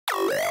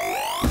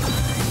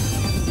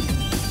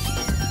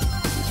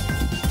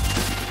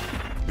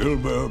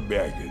Bilbo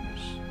Baggins.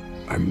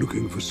 I'm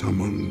looking for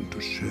someone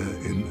to share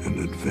in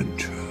an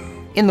adventure.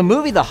 In the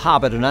movie The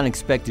Hobbit, An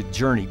Unexpected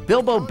Journey,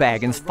 Bilbo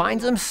Baggins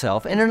finds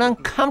himself in an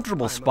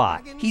uncomfortable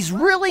spot. He's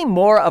really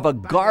more of a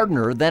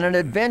gardener than an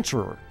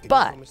adventurer.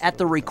 But at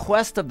the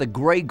request of the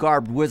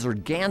gray-garbed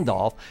wizard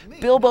Gandalf,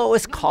 Bilbo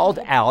is called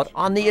out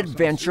on the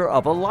adventure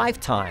of a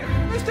lifetime.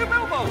 Mr.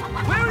 Bilbo,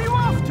 where are you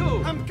off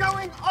to? I'm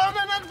going on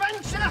an adventure!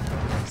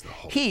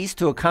 He's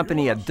to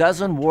accompany a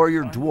dozen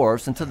warrior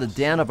dwarfs into the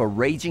den of a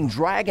raging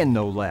dragon,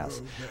 no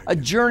less. A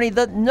journey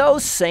that no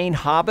sane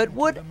hobbit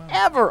would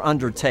ever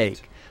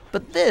undertake.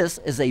 But this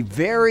is a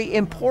very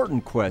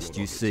important quest,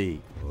 you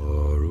see.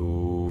 Far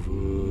over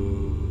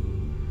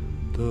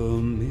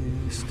the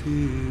misty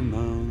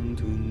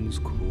mountains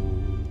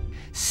cold.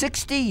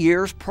 60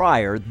 years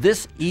prior,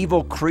 this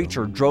evil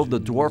creature drove the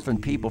dwarfen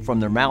people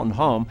from their mountain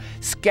home,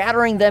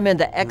 scattering them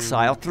into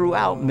exile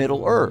throughout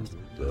Middle-earth.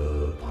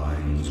 The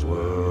pines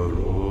were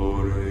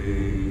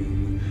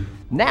roaring.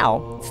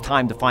 Now, it's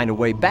time to find a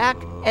way back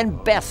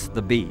and best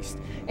the beast.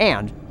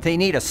 And they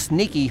need a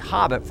sneaky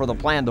hobbit for the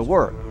plan to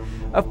work.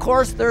 Of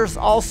course, there's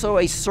also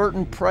a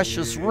certain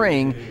precious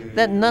ring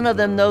that none of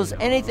them knows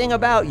anything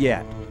about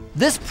yet.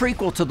 This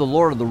prequel to the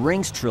Lord of the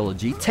Rings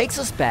trilogy takes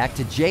us back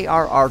to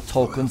J.R.R.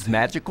 Tolkien's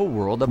magical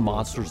world of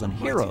monsters and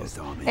heroes,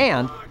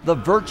 and the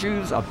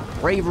virtues of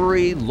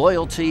bravery,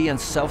 loyalty, and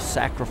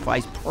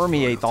self-sacrifice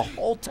permeate the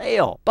whole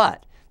tale.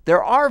 But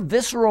there are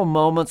visceral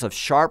moments of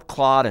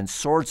sharp-clawed and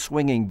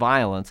sword-swinging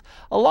violence,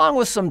 along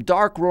with some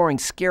dark, roaring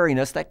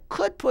scariness that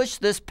could push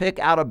this pick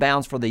out of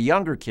bounds for the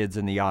younger kids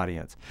in the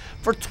audience.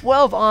 For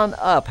 12 on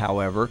up,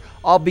 however,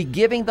 I'll be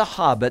giving The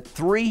Hobbit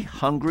 3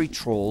 hungry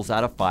trolls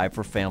out of 5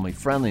 for family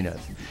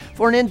friendliness.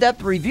 For an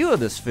in-depth review of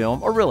this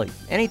film, or really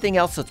anything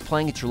else that's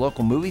playing at your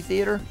local movie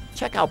theater,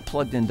 check out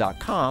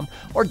PluggedIn.com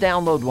or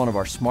download one of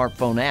our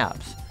smartphone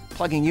apps.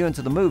 Plugging you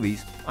into the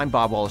movies, I'm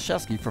Bob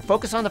Waliszewski for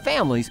Focus on the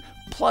Family's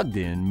Plugged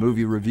In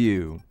Movie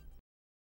Review.